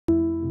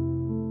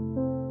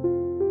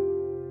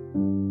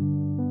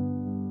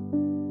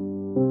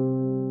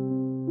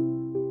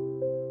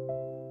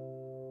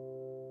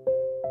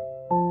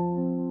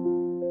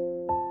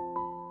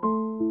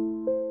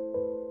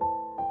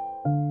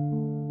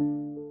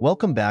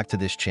Welcome back to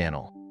this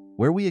channel,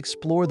 where we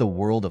explore the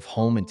world of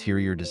home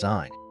interior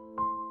design.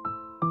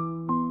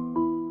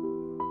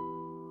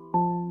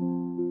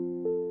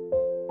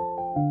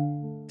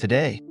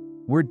 Today,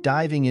 we're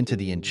diving into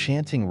the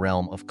enchanting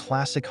realm of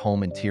classic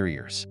home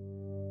interiors.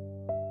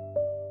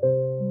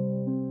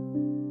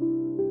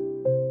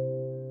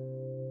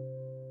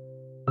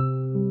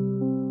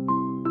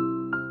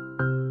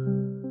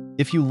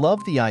 If you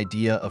love the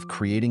idea of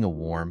creating a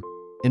warm,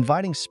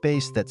 inviting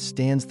space that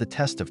stands the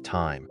test of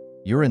time,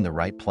 you're in the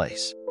right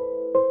place.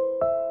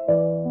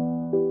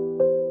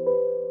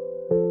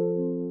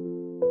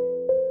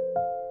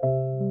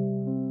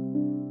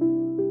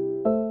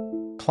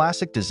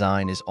 Classic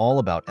design is all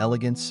about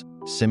elegance,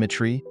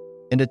 symmetry,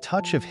 and a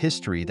touch of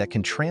history that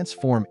can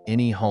transform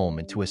any home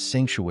into a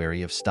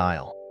sanctuary of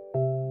style.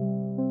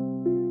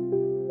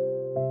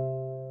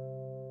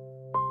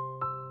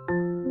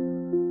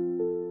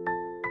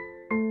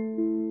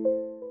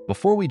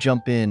 Before we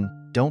jump in,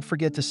 don't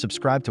forget to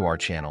subscribe to our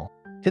channel,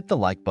 hit the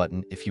like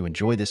button if you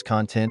enjoy this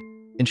content,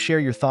 and share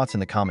your thoughts in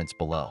the comments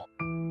below.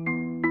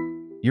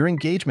 Your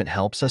engagement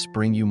helps us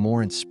bring you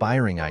more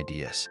inspiring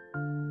ideas.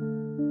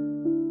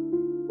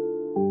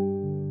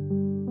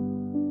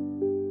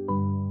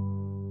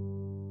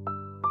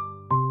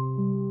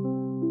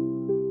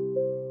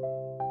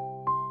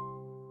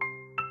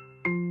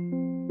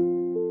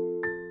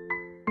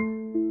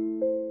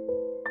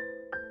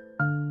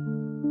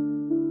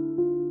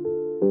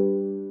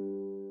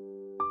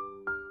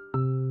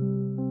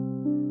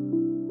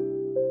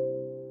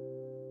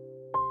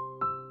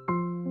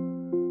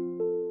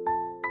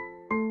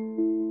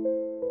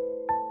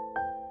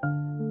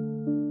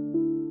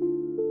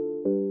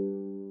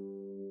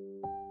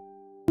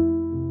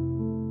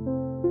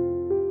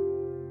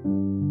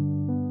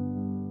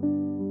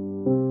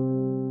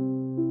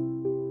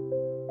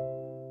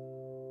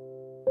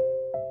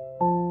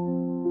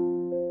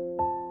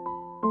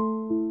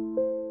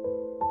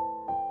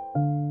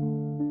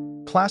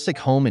 Classic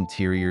home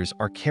interiors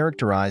are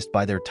characterized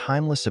by their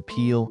timeless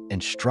appeal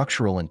and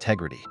structural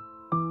integrity.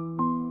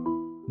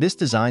 This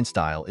design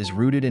style is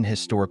rooted in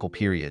historical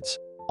periods,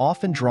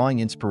 often drawing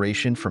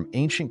inspiration from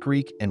ancient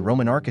Greek and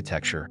Roman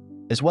architecture,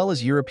 as well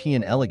as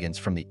European elegance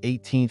from the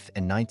 18th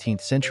and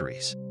 19th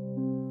centuries.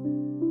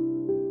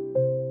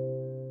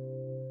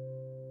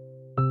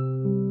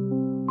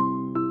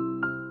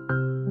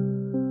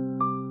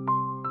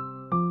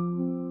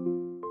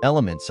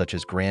 Elements such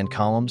as grand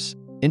columns,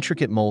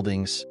 intricate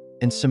moldings,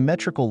 and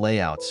symmetrical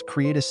layouts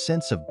create a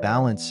sense of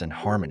balance and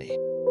harmony.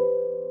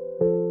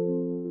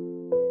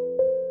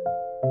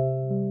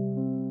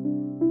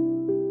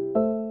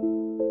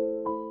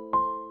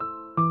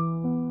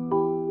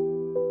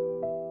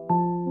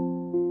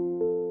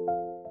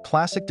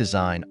 Classic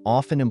design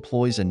often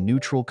employs a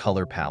neutral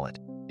color palette,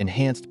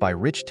 enhanced by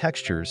rich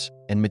textures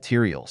and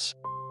materials.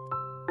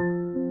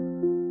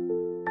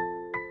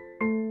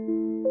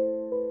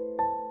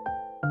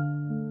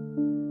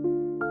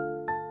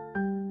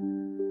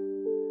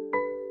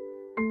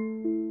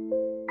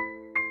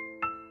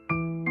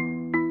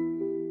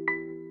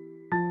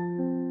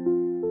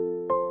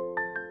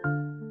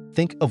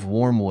 Think of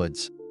warm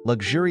woods,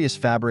 luxurious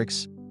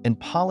fabrics, and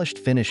polished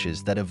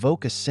finishes that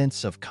evoke a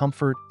sense of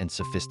comfort and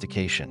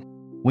sophistication.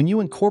 When you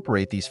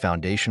incorporate these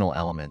foundational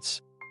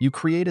elements, you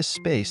create a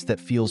space that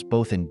feels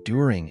both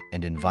enduring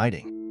and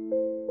inviting.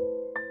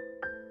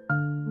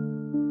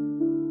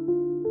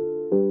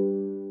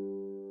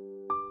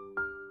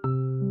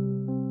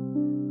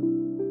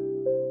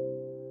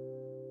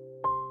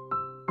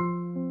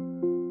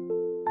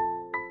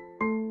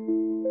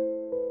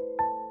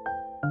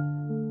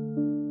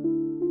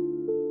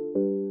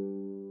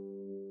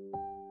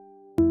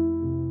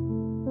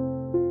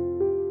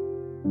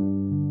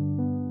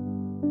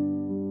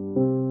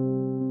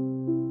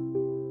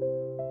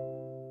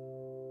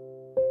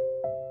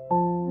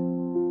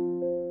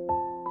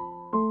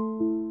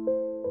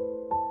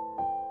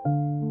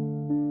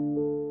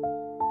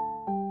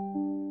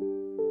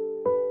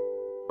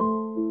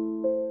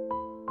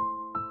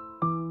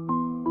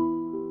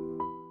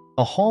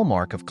 A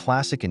hallmark of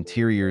classic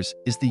interiors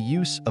is the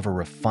use of a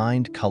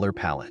refined color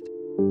palette.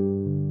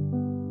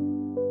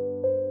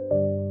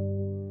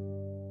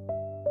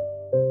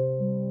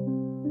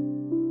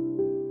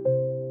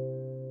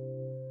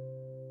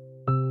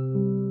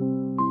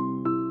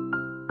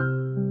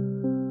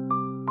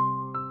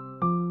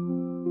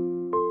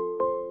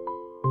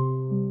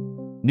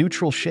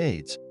 Neutral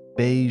shades,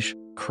 beige,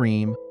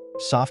 cream,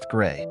 soft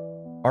gray,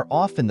 are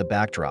often the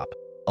backdrop,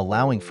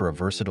 allowing for a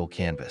versatile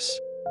canvas.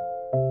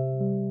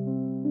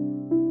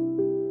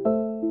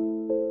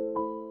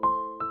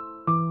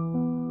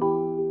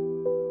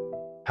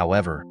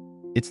 However,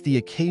 it's the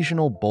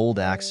occasional bold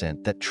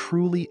accent that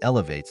truly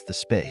elevates the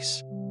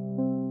space.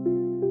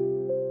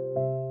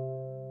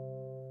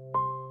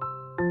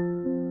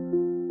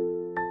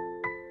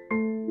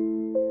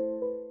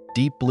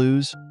 Deep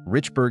blues,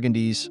 rich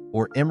burgundies,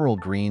 or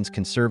emerald greens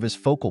can serve as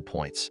focal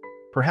points,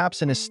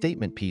 perhaps in a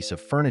statement piece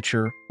of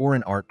furniture or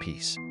an art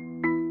piece.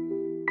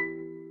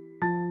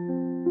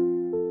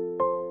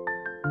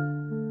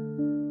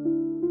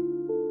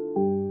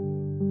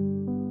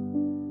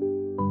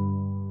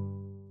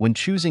 When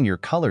choosing your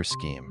color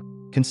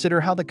scheme, consider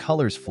how the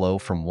colors flow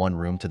from one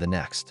room to the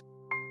next.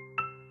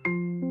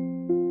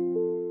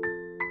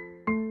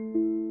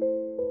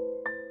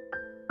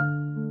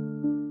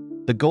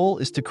 The goal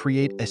is to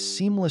create a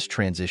seamless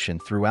transition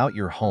throughout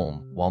your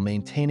home while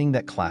maintaining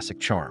that classic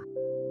charm.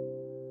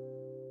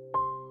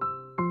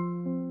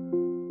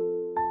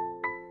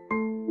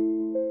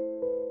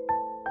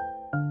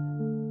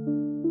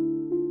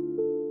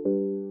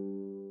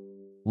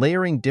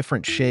 Layering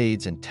different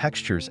shades and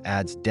textures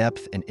adds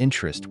depth and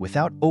interest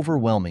without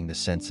overwhelming the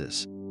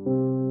senses.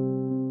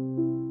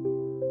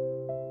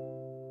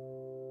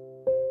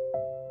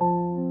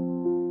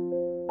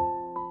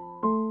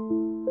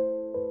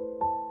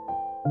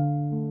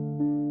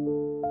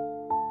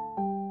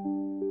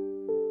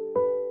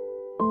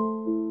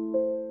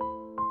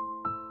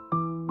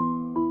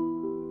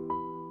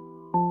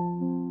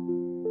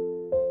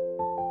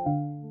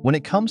 When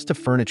it comes to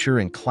furniture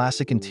and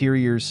classic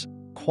interiors,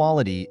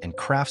 quality and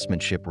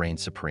craftsmanship reign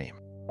supreme.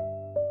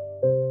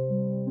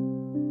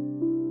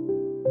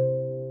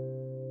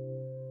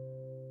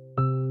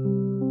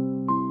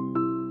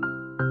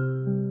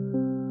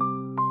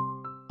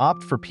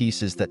 Opt for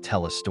pieces that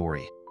tell a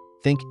story.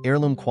 Think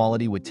heirloom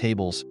quality with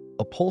tables,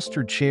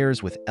 upholstered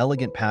chairs with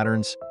elegant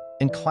patterns,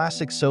 and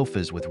classic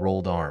sofas with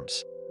rolled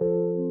arms.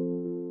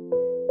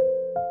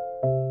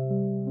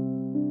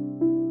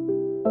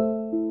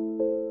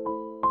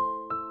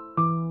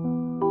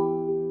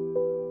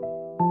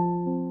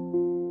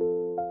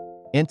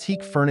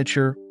 Antique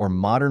furniture or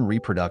modern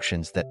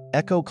reproductions that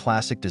echo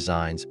classic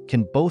designs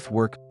can both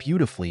work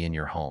beautifully in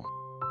your home.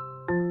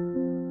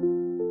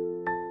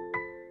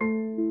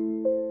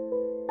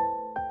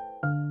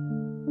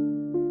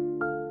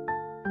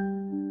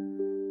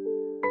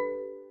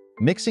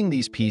 Mixing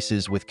these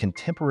pieces with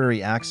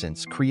contemporary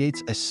accents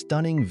creates a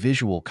stunning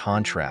visual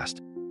contrast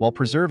while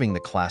preserving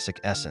the classic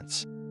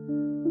essence.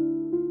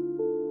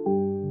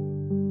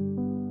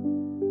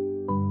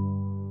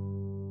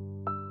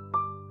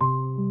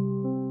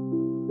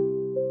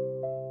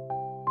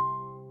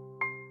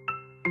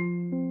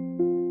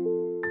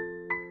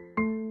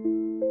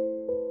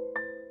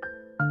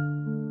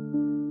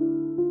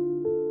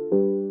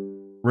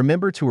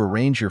 Remember to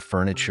arrange your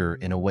furniture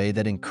in a way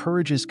that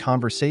encourages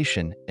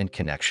conversation and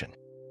connection.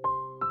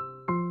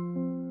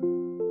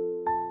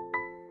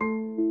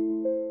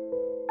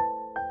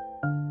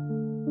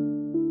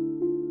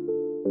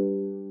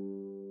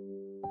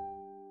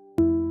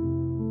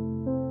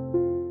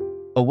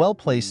 A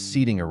well-placed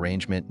seating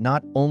arrangement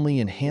not only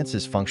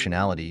enhances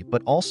functionality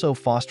but also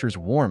fosters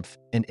warmth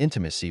and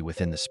intimacy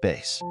within the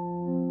space.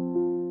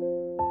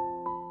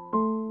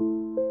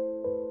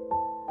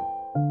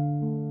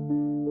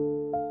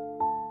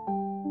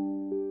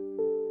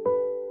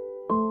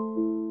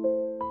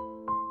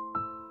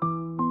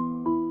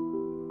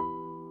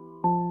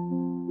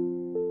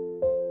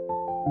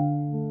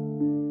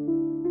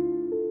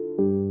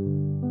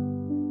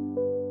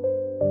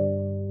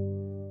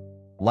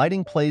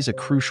 Lighting plays a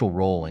crucial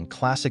role in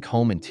classic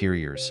home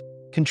interiors,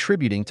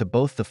 contributing to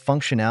both the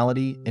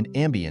functionality and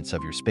ambience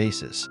of your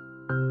spaces.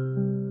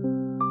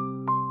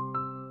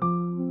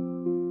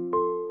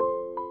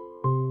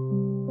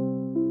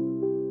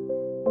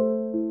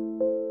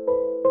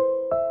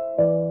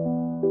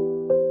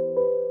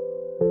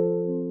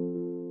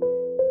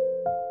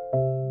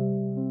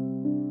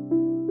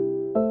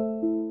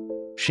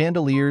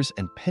 Chandeliers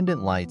and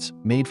pendant lights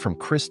made from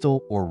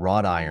crystal or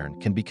wrought iron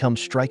can become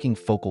striking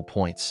focal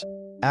points,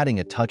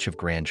 adding a touch of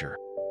grandeur.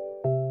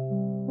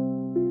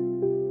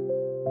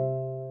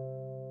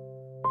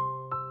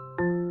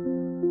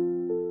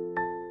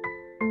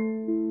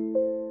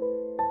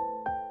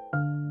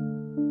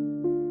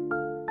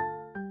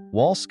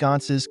 Wall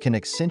sconces can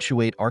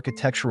accentuate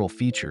architectural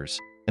features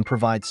and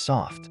provide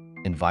soft,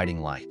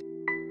 inviting light.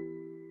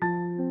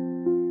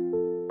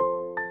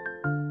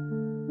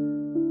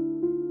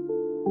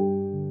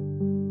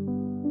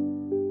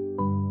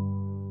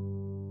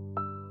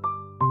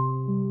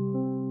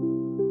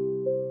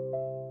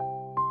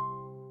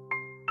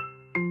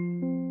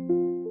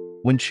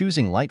 When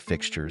choosing light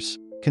fixtures,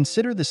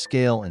 consider the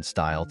scale and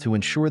style to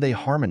ensure they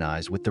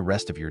harmonize with the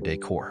rest of your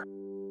decor.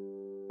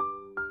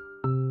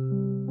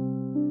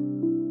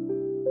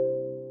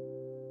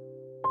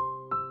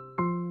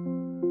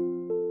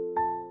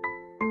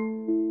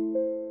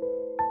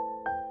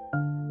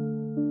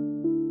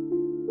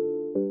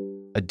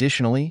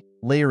 Additionally,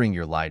 layering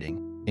your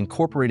lighting,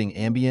 incorporating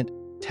ambient,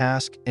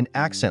 task, and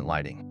accent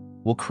lighting,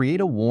 will create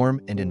a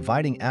warm and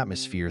inviting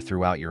atmosphere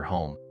throughout your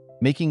home,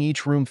 making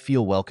each room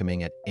feel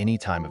welcoming at any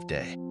time of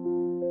day.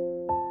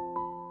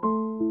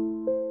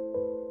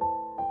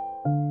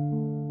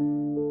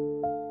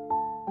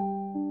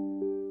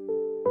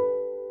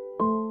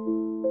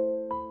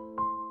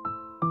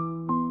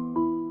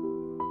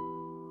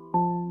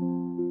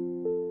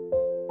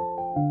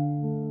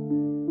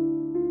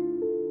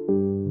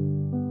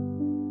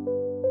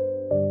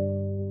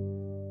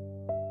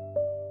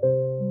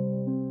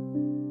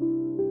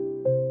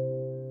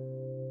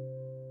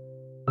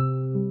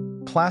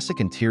 Classic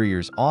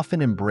interiors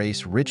often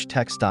embrace rich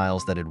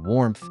textiles that add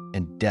warmth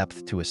and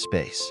depth to a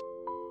space.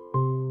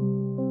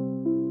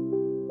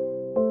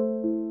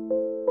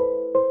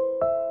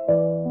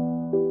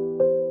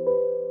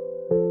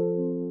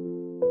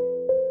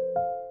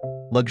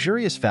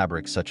 Luxurious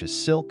fabrics such as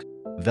silk,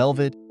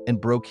 velvet,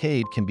 and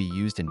brocade can be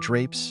used in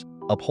drapes,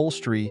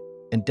 upholstery,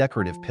 and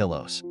decorative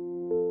pillows.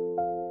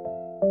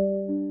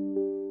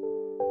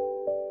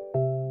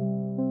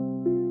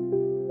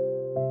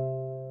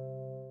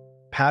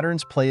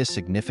 Patterns play a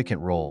significant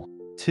role,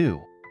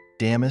 too.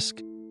 Damask,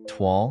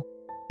 toile,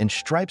 and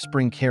stripes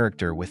bring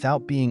character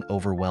without being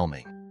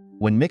overwhelming.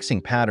 When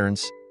mixing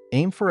patterns,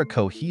 aim for a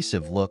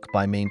cohesive look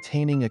by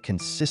maintaining a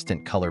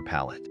consistent color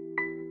palette.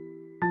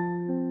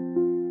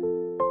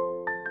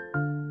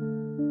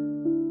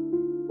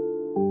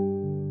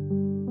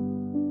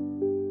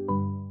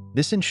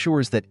 This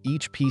ensures that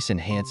each piece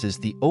enhances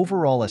the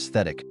overall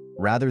aesthetic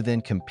rather than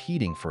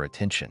competing for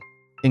attention.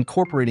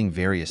 Incorporating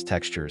various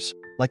textures,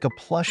 like a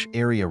plush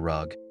area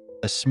rug,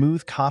 a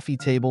smooth coffee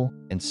table,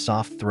 and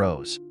soft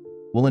throws,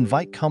 will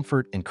invite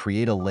comfort and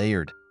create a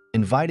layered,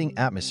 inviting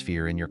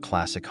atmosphere in your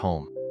classic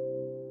home.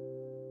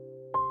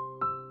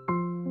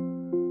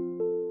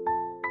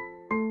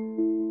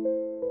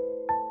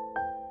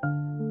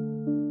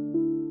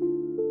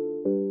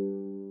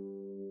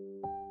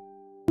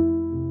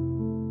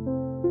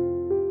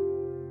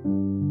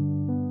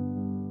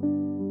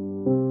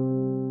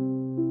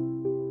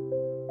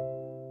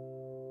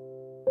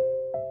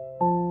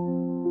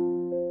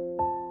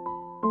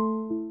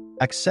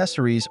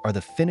 Accessories are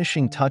the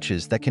finishing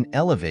touches that can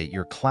elevate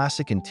your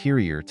classic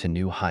interior to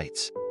new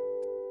heights.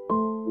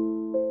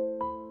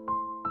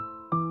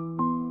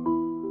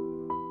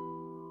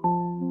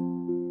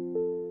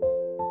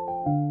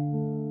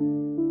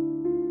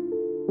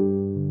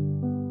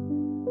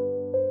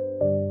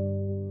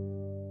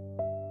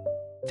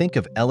 Think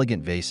of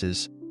elegant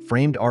vases,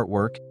 framed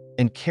artwork,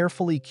 and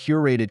carefully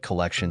curated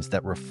collections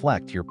that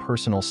reflect your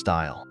personal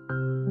style.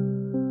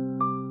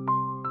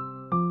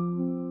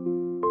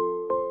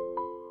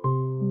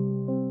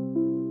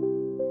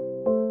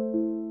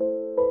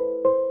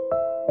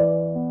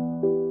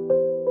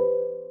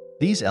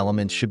 These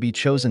elements should be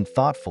chosen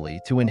thoughtfully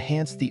to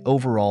enhance the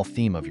overall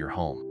theme of your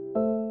home.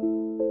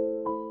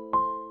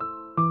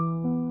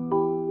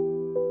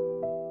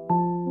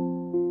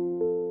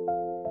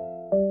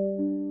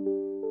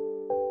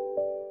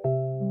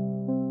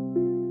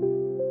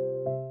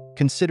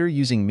 Consider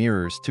using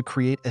mirrors to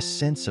create a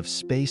sense of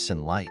space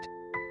and light.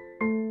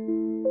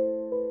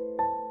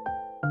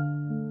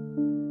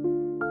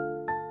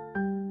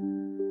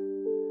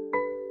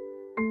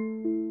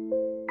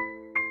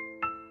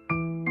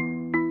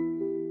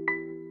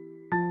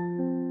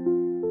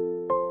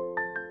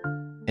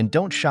 And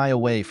don't shy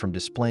away from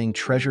displaying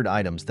treasured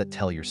items that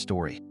tell your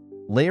story.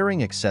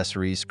 Layering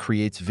accessories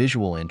creates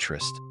visual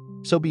interest,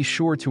 so be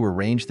sure to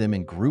arrange them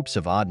in groups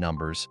of odd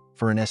numbers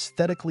for an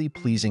aesthetically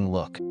pleasing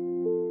look.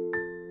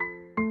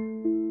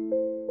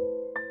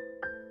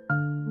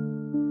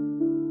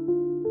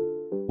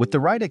 With the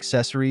right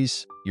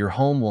accessories, your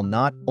home will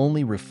not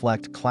only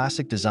reflect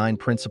classic design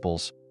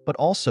principles, but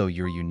also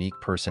your unique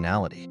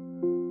personality.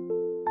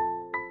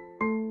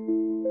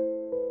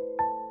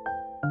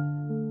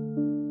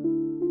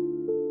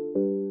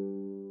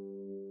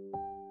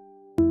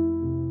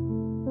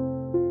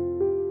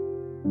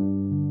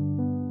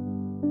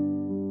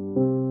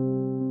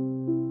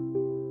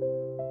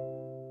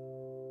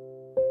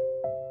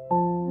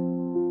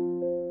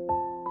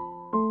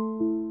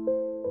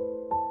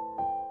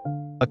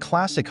 A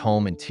classic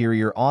home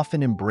interior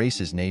often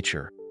embraces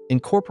nature,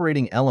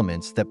 incorporating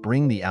elements that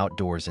bring the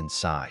outdoors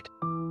inside.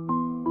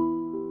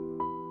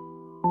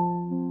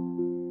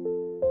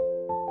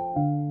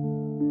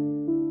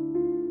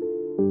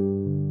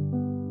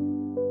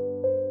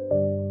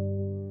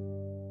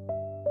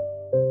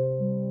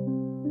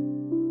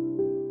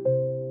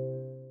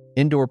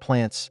 Indoor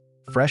plants,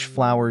 fresh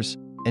flowers,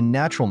 and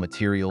natural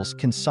materials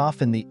can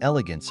soften the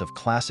elegance of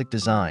classic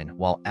design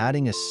while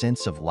adding a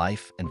sense of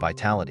life and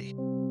vitality.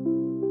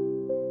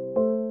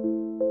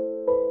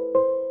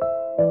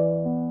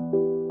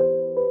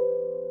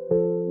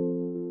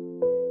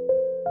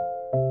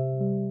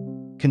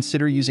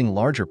 Consider using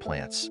larger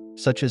plants,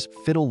 such as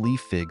fiddle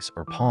leaf figs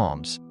or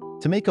palms,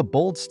 to make a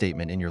bold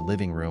statement in your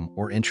living room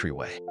or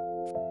entryway.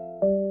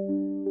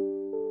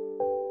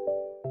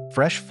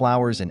 Fresh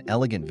flowers and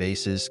elegant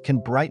vases can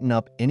brighten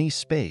up any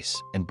space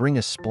and bring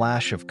a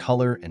splash of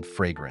color and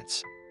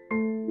fragrance.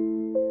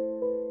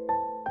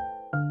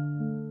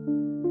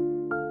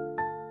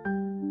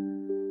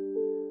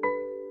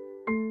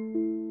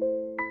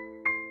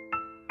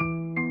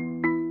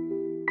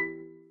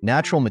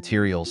 Natural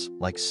materials,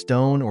 like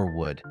stone or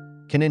wood,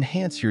 can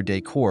enhance your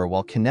decor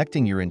while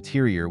connecting your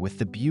interior with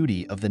the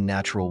beauty of the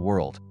natural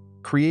world,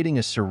 creating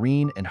a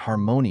serene and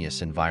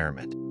harmonious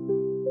environment.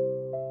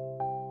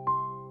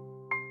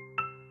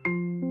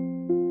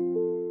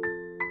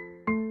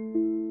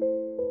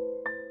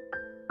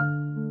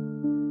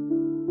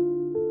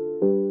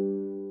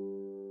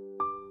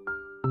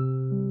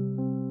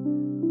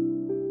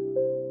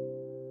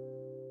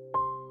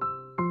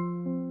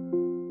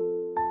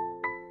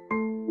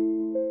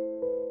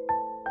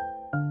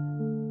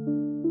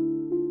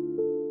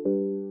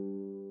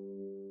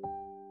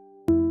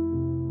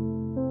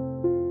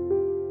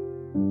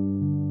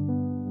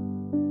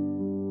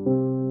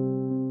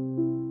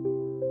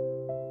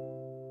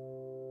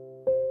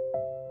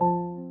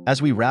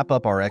 As we wrap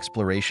up our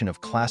exploration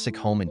of classic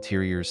home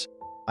interiors,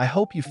 I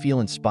hope you feel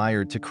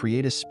inspired to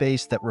create a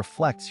space that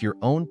reflects your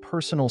own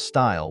personal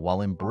style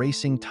while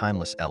embracing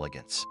timeless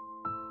elegance.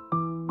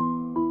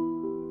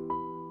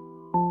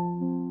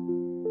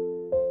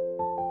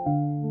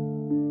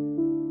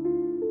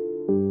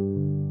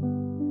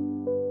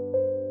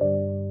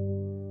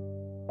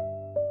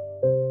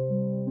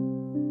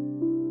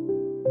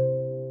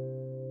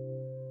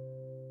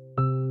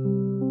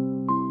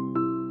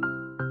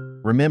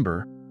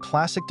 Remember,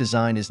 classic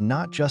design is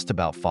not just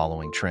about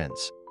following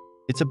trends.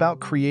 It's about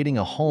creating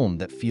a home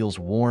that feels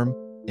warm,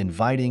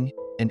 inviting,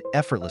 and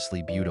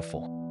effortlessly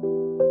beautiful.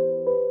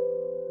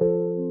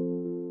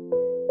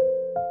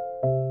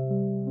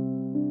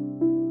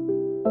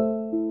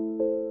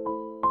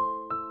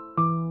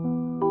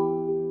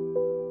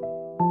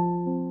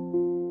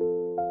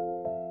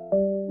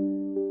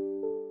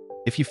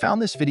 If you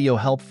found this video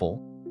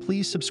helpful,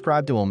 please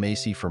subscribe to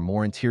Omacy for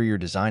more interior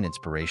design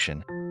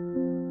inspiration.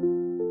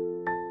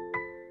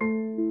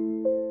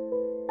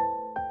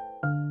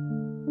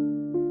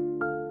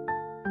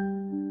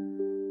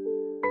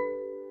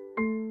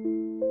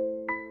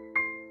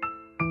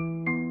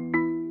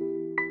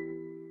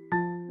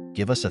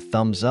 Give us a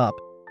thumbs up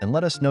and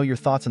let us know your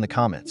thoughts in the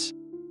comments.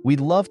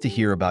 We'd love to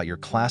hear about your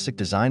classic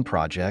design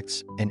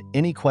projects and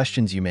any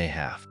questions you may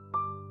have.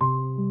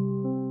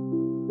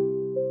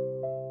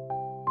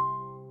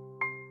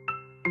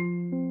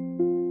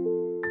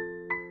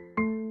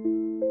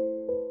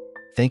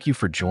 Thank you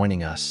for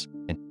joining us,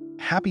 and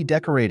happy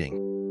decorating!